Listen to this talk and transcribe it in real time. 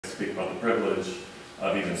speak about the privilege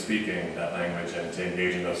of even speaking that language and to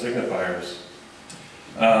engage in those signifiers.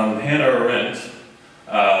 Hannah Arendt,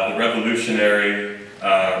 the revolutionary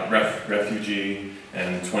refugee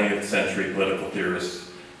and 20th century political theorist,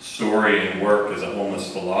 story and work as a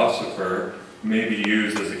homeless philosopher may be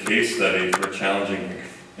used as a case study for challenging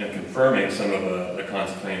and confirming some of the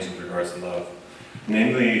Lacan's claims with regards to love.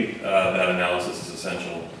 Namely, that analysis is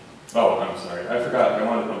essential. Oh, I'm sorry, I forgot, I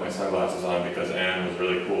wanted to put my sunglasses on because Anne was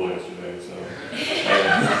really cool yesterday, so.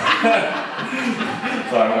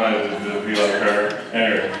 So I wanted to be like her.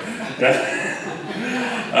 Anyway.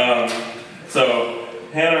 So,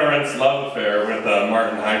 Hannah Arendt's love affair with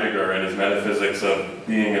Martin Heidegger and his metaphysics of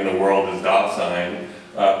being in the world as Dasein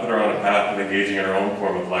put her on a path of engaging in her own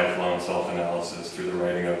form of lifelong self-analysis through the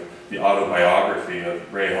writing of the autobiography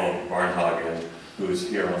of Rahel Varnhagen, who's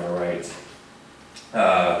here on the right.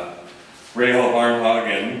 Rahel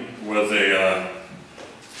Varnhagen was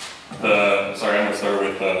sorry, I'm going to start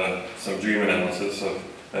with some dream analysis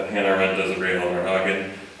that Hannah Arendt does of Rahel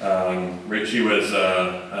Varnhagen. She was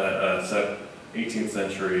a 18th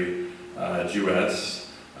century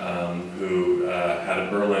Jewess who had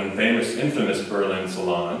a infamous Berlin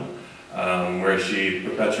salon where she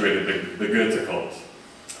perpetuated the goods occult.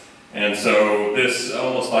 And so this,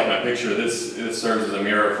 almost like my picture, this serves as a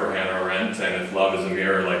mirror for Hannah Arendt, and if love is a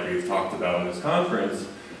mirror like we've talked about in this conference,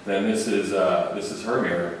 then this is her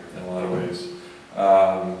mirror in a lot of ways.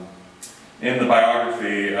 In the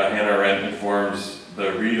biography, Hannah Arendt informs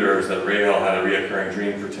the readers that Rahel had a reoccurring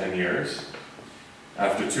dream for 10 years.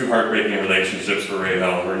 After 2 heartbreaking relationships for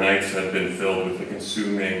Rahel, her nights had been filled with a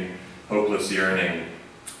consuming, hopeless yearning.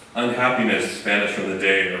 Unhappiness, banished from the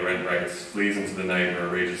day, Arendt writes, flees into the night where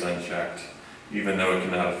rage is unchecked, even though it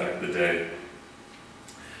cannot affect the day.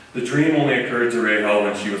 The dream only occurred to Rahel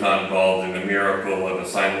when she was not involved in the miracle of a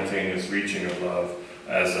simultaneous reaching of love,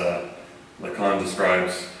 as Lacan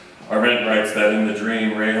describes. Arendt writes that in the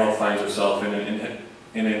dream, Rahel finds herself in an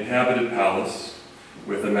inhabited palace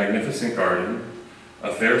with a magnificent garden,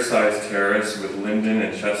 a fair-sized terrace with linden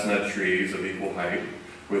and chestnut trees of equal height,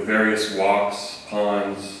 with various walks,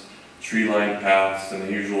 ponds, tree-lined paths, and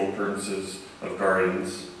the usual appurtenances of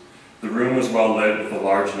gardens. The room was well lit with a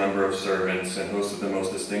large number of servants and hosted the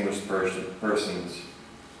most distinguished persons.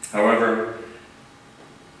 However,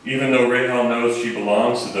 even though Rahel knows she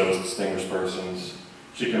belongs to those distinguished persons,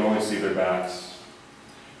 she can only see their backs.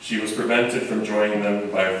 She was prevented from joining them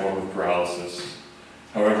by a form of paralysis.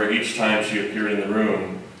 However, each time she appeared in the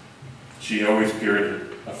room, she always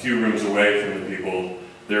appeared a few rooms away from the people.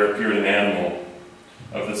 There appeared an animal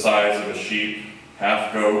of the size of a sheep,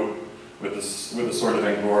 half goat, with a sort of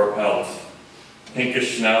Angora pelt,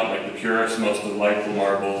 pinkish snout like the purest, most delightful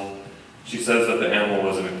marble. She says that the animal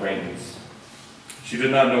was an acquaintance. She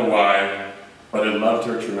did not know why, but it loved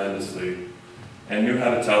her tremendously, and knew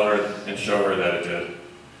how to tell her and show her that it did.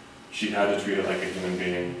 She had to treat it like a human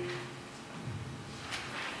being.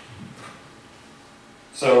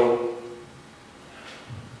 So,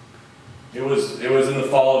 it was in the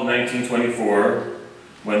fall of 1924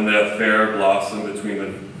 when the affair blossomed between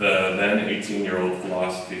the then 18-year-old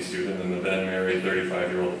philosophy student and the then married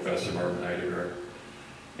 35-year-old professor Martin Heidegger.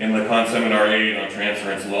 In Lacan Seminar 8 on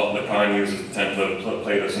Transference, Lacan uses the template of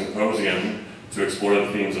Plato's Symposium to explore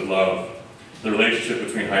the themes of love. The relationship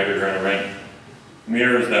between Heidegger and Arendt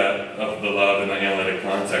mirrors that of the love in the analytic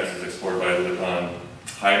context as explored by Lacan.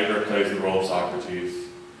 Heidegger plays the role of Socrates.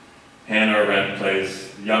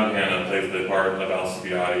 Young Hannah plays the part of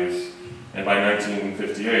Alcibiades, and by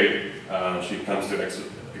 1958, she comes to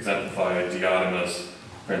exemplify a diatomous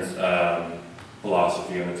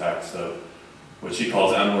philosophy in the text of what she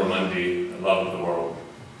calls amor mundi, the love of the world.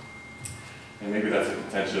 And maybe that's a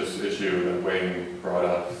contentious issue that Wayne brought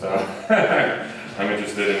up, so I'm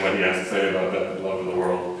interested in what he has to say about that, the love of the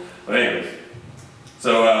world. But anyways,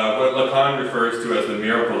 so what Lacan refers to as the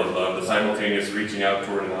miracle of love, the simultaneous reaching out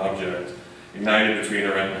toward an object, ignited between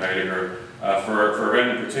Arendt and Heidegger, for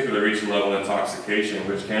Arendt in particular, reached a level of intoxication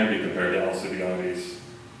which can be compared to Alcibiades.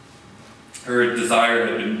 Her desire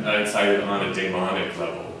had been incited on a daemonic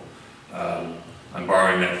level. I'm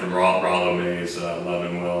borrowing that from Rollo May's Love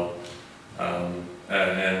and Will,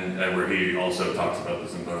 and where he also talks about the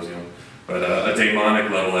Symposium. But a daemonic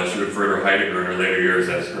level, as she referred to Heidegger in her later years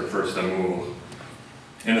as her first amour.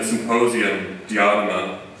 In the Symposium,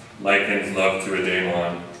 Diotima likens love to a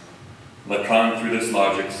daemon. Lacan, through this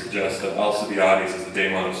logic, suggests that Alcibiades is the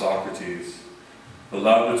daemon of Socrates. The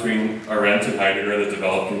love between Arendt and Heidegger that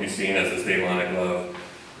developed can be seen as this daemonic love.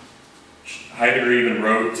 Heidegger even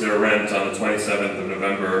wrote to Arendt on the 27th of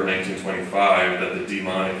November 1925 that the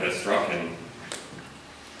demonic had struck him.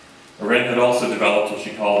 Arendt had also developed what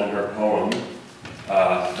she called in her poem,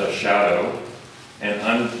 The Shadow, an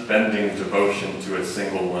unbending devotion to a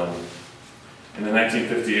single one. In the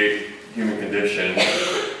 1958 Human Condition,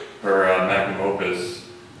 her magnum opus,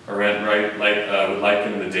 Arendt would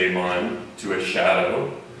liken the daemon to a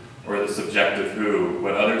shadow, or the subjective who,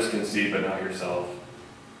 what others can see but not yourself.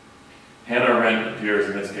 Hannah Arendt appears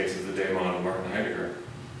in this case as the daemon of Martin Heidegger.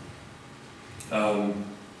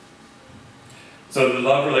 So the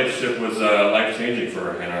love relationship was life-changing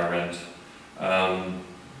for Hannah Arendt.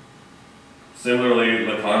 Similarly,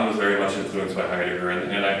 Lacan was very much influenced by Heidegger,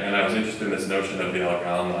 and I was interested in this notion of the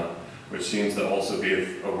algama, which seems to also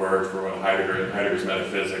be a word for what Heidegger's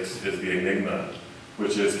metaphysics is the enigma,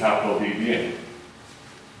 which is capital B being.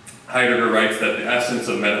 Heidegger writes that the essence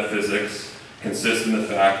of metaphysics consists in the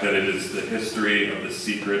fact that it is the history of the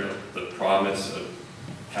secret of the promise of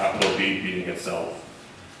capital B being itself.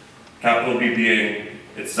 Capital B being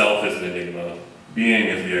itself is an enigma. Being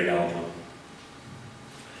is the agama.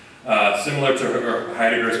 Similar to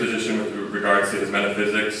Heidegger's position with regards to his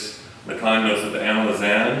metaphysics, Lacan notes that the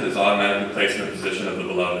analysand is automatically placed in the position of the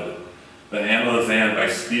beloved. The analysand, by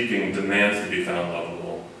speaking, demands to be found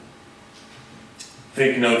lovable.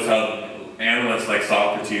 Fink notes how analysts like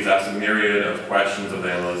Socrates ask a myriad of questions of the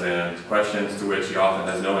analysand, questions to which he often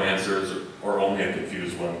has no answers or only a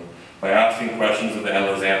confused one. By asking questions of the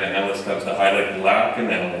analyst comes to highlight the lack in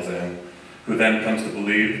the analysand, who then comes to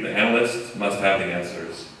believe the analyst must have the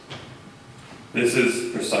answers. This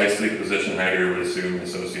is precisely the position Heidegger would assume in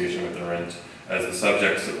association with Arendt, as the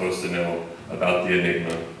subject supposed to know about the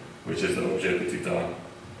enigma, which is the objet petit temps.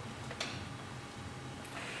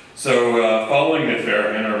 So, following the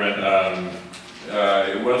affair, Hannah Arendt,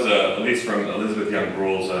 it was at least from Elizabeth Young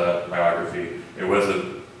Bruhl's biography,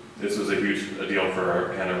 this was a huge deal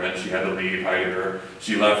for Hannah Arendt. She had to leave Heidegger.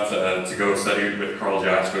 She left to go study with Karl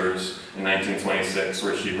Jaspers in 1926,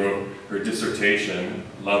 where she wrote her dissertation,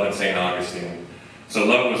 Love and St. Augustine. So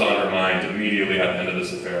love was on her mind immediately at the end of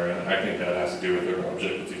this affair, and I think that has to do with her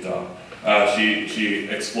objet petit temps. She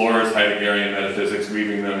explores Heideggerian metaphysics,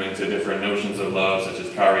 weaving them into different notions of love, such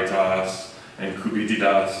as caritas and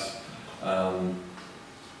kubiditas.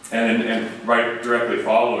 And right directly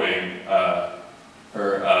following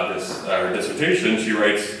her dissertation, she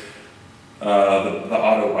writes the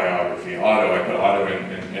autobiography. I put auto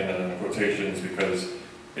in quotations because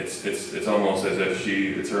it's almost as if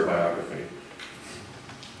it's her biography.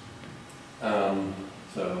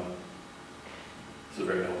 So it's a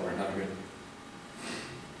very helpful and not good.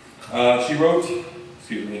 She wrote,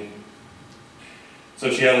 so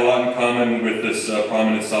she had a lot in common with this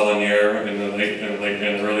prominent Salonier in the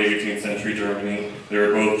early 18th century Germany. They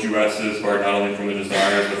were both Jewesses, barred not only from their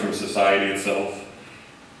desires, but from society itself.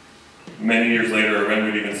 Many years later, Arendt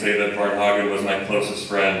would even say that Varnhagen was my closest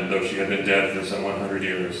friend, though she had been dead for some 100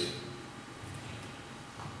 years.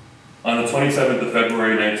 On the 27th of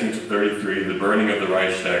February 1933, the burning of the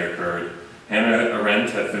Reichstag occurred. Hannah Arendt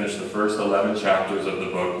had finished the first 11 chapters of the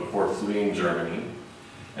book before fleeing Germany,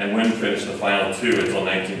 and wouldn't finish the final 2 until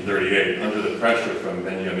 1938, under the pressure from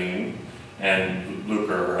Benjamin and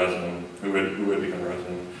Luker, her husband, who would become her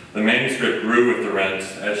husband. The manuscript grew with Arendt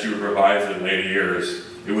as she would revise it in later years.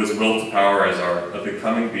 It was will to power as art, a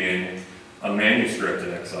becoming being, a manuscript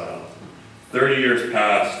in exile. 30 years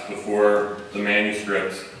passed before the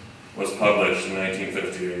manuscript was published in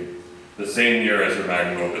 1958, the same year as her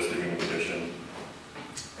magnum opus, The Human Condition.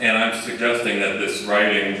 And I'm suggesting that this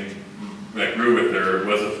writing that grew with her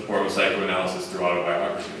was a form of psychoanalysis through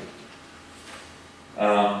autobiography.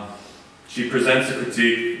 She presents a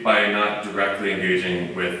critique by not directly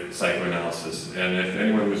engaging with psychoanalysis. And if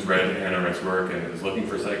anyone who's read Hannah Arendt's work and is looking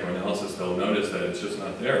for psychoanalysis, they'll notice that it's just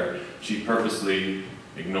not there. She purposely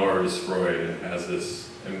ignores Freud and has this,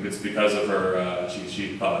 and it's because of her,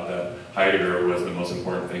 she thought that Heidegger was the most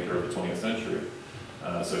important thinker of the 20th century.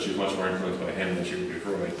 So she was much more influenced by him than she would be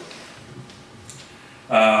Freud.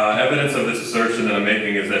 Evidence of this assertion that I'm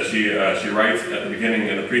making is that she writes at the beginning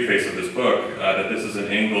in the preface of this book that this is an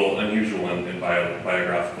angle unusual in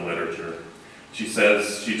biographical literature. She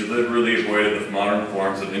says she deliberately avoided the modern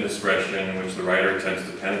forms of indiscretion in which the writer attempts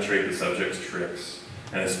to penetrate the subject's tricks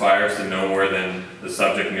and aspires to know more than the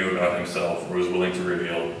subject knew about himself or was willing to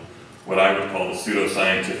reveal, what I would call the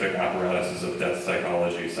pseudo-scientific apparatuses of depth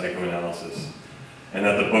psychology, psychoanalysis, and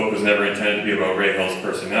that the book was never intended to be about Rahel's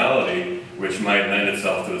personality, which might lend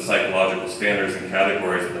itself to the psychological standards and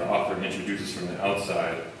categories that the author introduces from the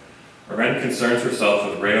outside. Arendt concerns herself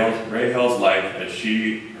with Rahel's life as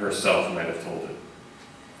she herself might have told it.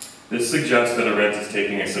 This suggests that Arendt is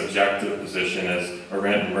taking a subjective position as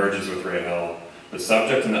Arendt merges with Rahel. The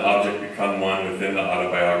subject and the object become one within the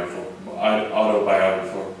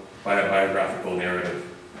autobiographical narrative.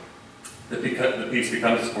 The piece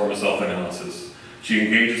becomes a form of self-analysis. She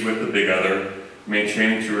engages with the big other,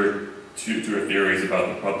 maintaining to her theories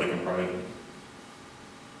about the public and private.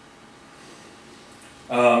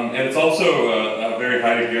 And it's also a very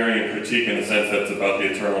Heideggerian critique in the sense that it's about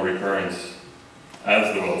the eternal recurrence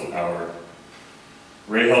as the will to power.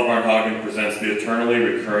 Rahel Varnhagen presents the eternally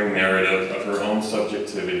recurring narrative of her own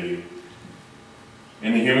subjectivity.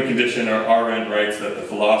 In The Human Condition, Arendt writes that the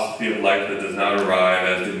philosophy of life that does not arrive,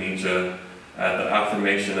 as did Nietzsche, at the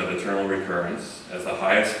affirmation of eternal recurrence as the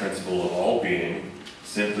highest principle of all being,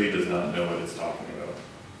 simply does not know what it's talking about.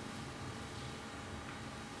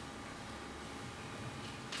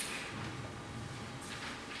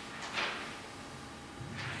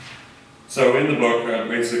 So in the book,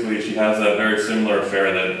 basically, she has a very similar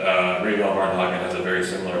affair that Rahel Varnhagen has a very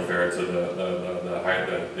similar affair to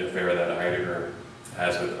the affair that Heidegger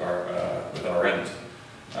has with Arendt.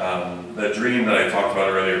 The dream that I talked about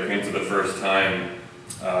earlier came to the first time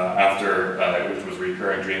after, which was a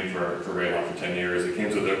recurring dream for Rahel for 10 years. It came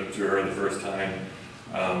to her the first time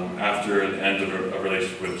after the end of a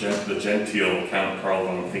relationship with the genteel Count Karl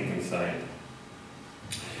von Finkenstein.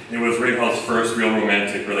 It was Rahel's first real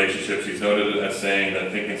romantic relationship. She's noted it as saying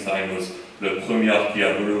that Finkenstein was le premier qui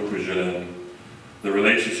a voulu que je l'aime. The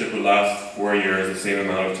relationship would last 4 years, the same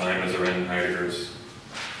amount of time as Arendt and Heidegger's.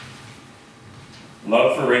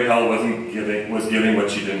 Love for Rahel was giving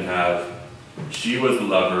what she didn't have. She was the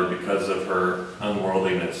lover because of her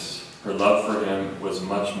unworldliness. Her love for him was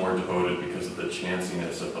much more devoted because of the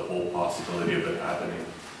chanciness of the whole possibility of it happening.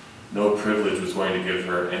 No privilege was going to give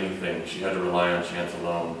her anything. She had to rely on chance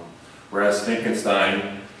alone. Whereas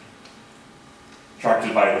Finkenstein,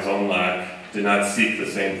 attracted by his own lack, did not seek the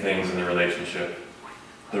same things in the relationship.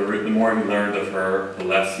 The more he learned of her, the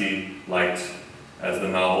less he liked as the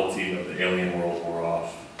novelty of the alien world wore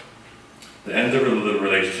off. The end of the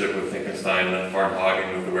relationship with Finkenstein left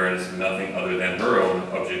Varnhagen with awareness of nothing other than her own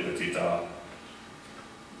objet petit a.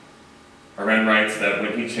 Arendt writes that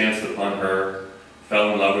when he chanced upon her,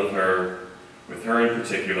 fell in love with her in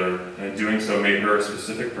particular, and in doing so made her a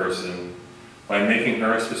specific person. By making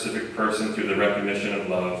her a specific person through the recognition of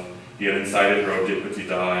love, he had incited her objet petit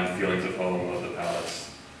a and feelings of home of the palace.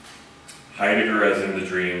 Heidegger, as in the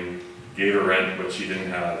dream, gave Arendt what she didn't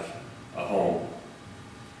have, a home,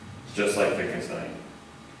 just like Wittgenstein.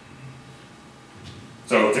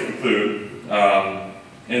 So to conclude,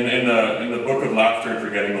 in the Book of Laughter and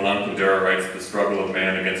Forgetting, Lacan Salon writes, the struggle of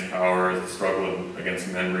man against power is the struggle against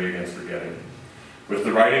memory against forgetting. With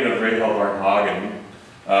the writing of Rahel Varnhagen,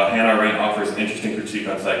 Hannah Arendt offers an interesting critique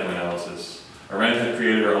on psychoanalysis. Arendt had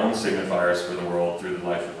created her own signifiers for the world through the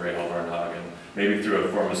life of Rahel Varnhagen, maybe through a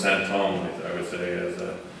form of symptom, I would say, as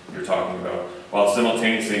you're talking about, while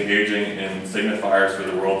simultaneously engaging in signifiers for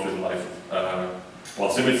the world through the life, while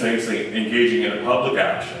simultaneously engaging in a public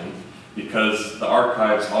action, because the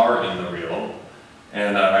archives are in the real,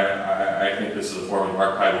 and I think this is a form of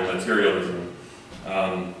archival materialism.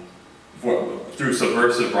 Through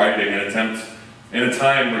subversive writing, an attempt, in a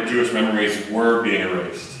time where Jewish memories were being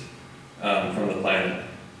erased from the planet.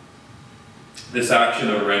 This action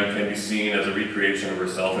of Arendt can be seen as a recreation of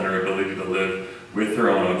herself and her ability to live with her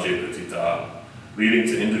own objet petit a, leading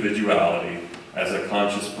to individuality as a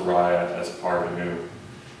conscious pariah as part anew.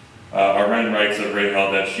 Arendt writes of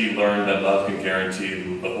Rahel that she learned that love can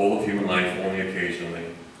guarantee the whole of human life only occasionally,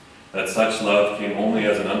 that such love came only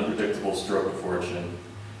as an unpredictable stroke of fortune,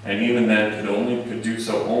 and even then could do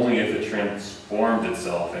so only if it transformed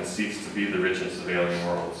itself and ceased to be the richest of alien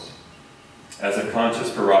worlds. As a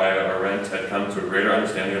conscious pariah, Arendt had come to a greater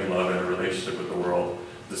understanding of love and her relationship with the world,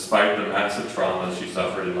 despite the massive traumas she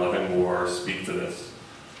suffered in love and war speak to this.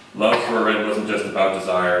 Love for Arendt wasn't just about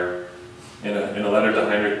desire. In a letter to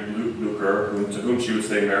Heinrich Blücher, to whom she would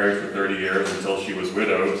stay married for 30 years until she was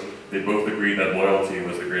widowed, they both agreed that loyalty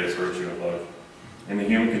was the greatest virtue of love. In The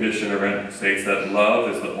Human Condition, Arendt states that love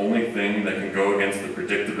is the only thing that can go against the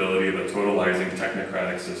predictability of a totalizing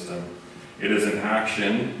technocratic system. It is an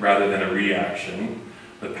action rather than a reaction.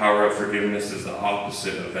 The power of forgiveness is the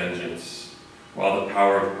opposite of vengeance, while the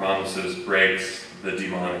power of promises breaks the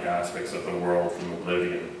demonic aspects of the world from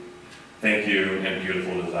oblivion. Thank you, and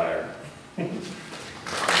beautiful desire.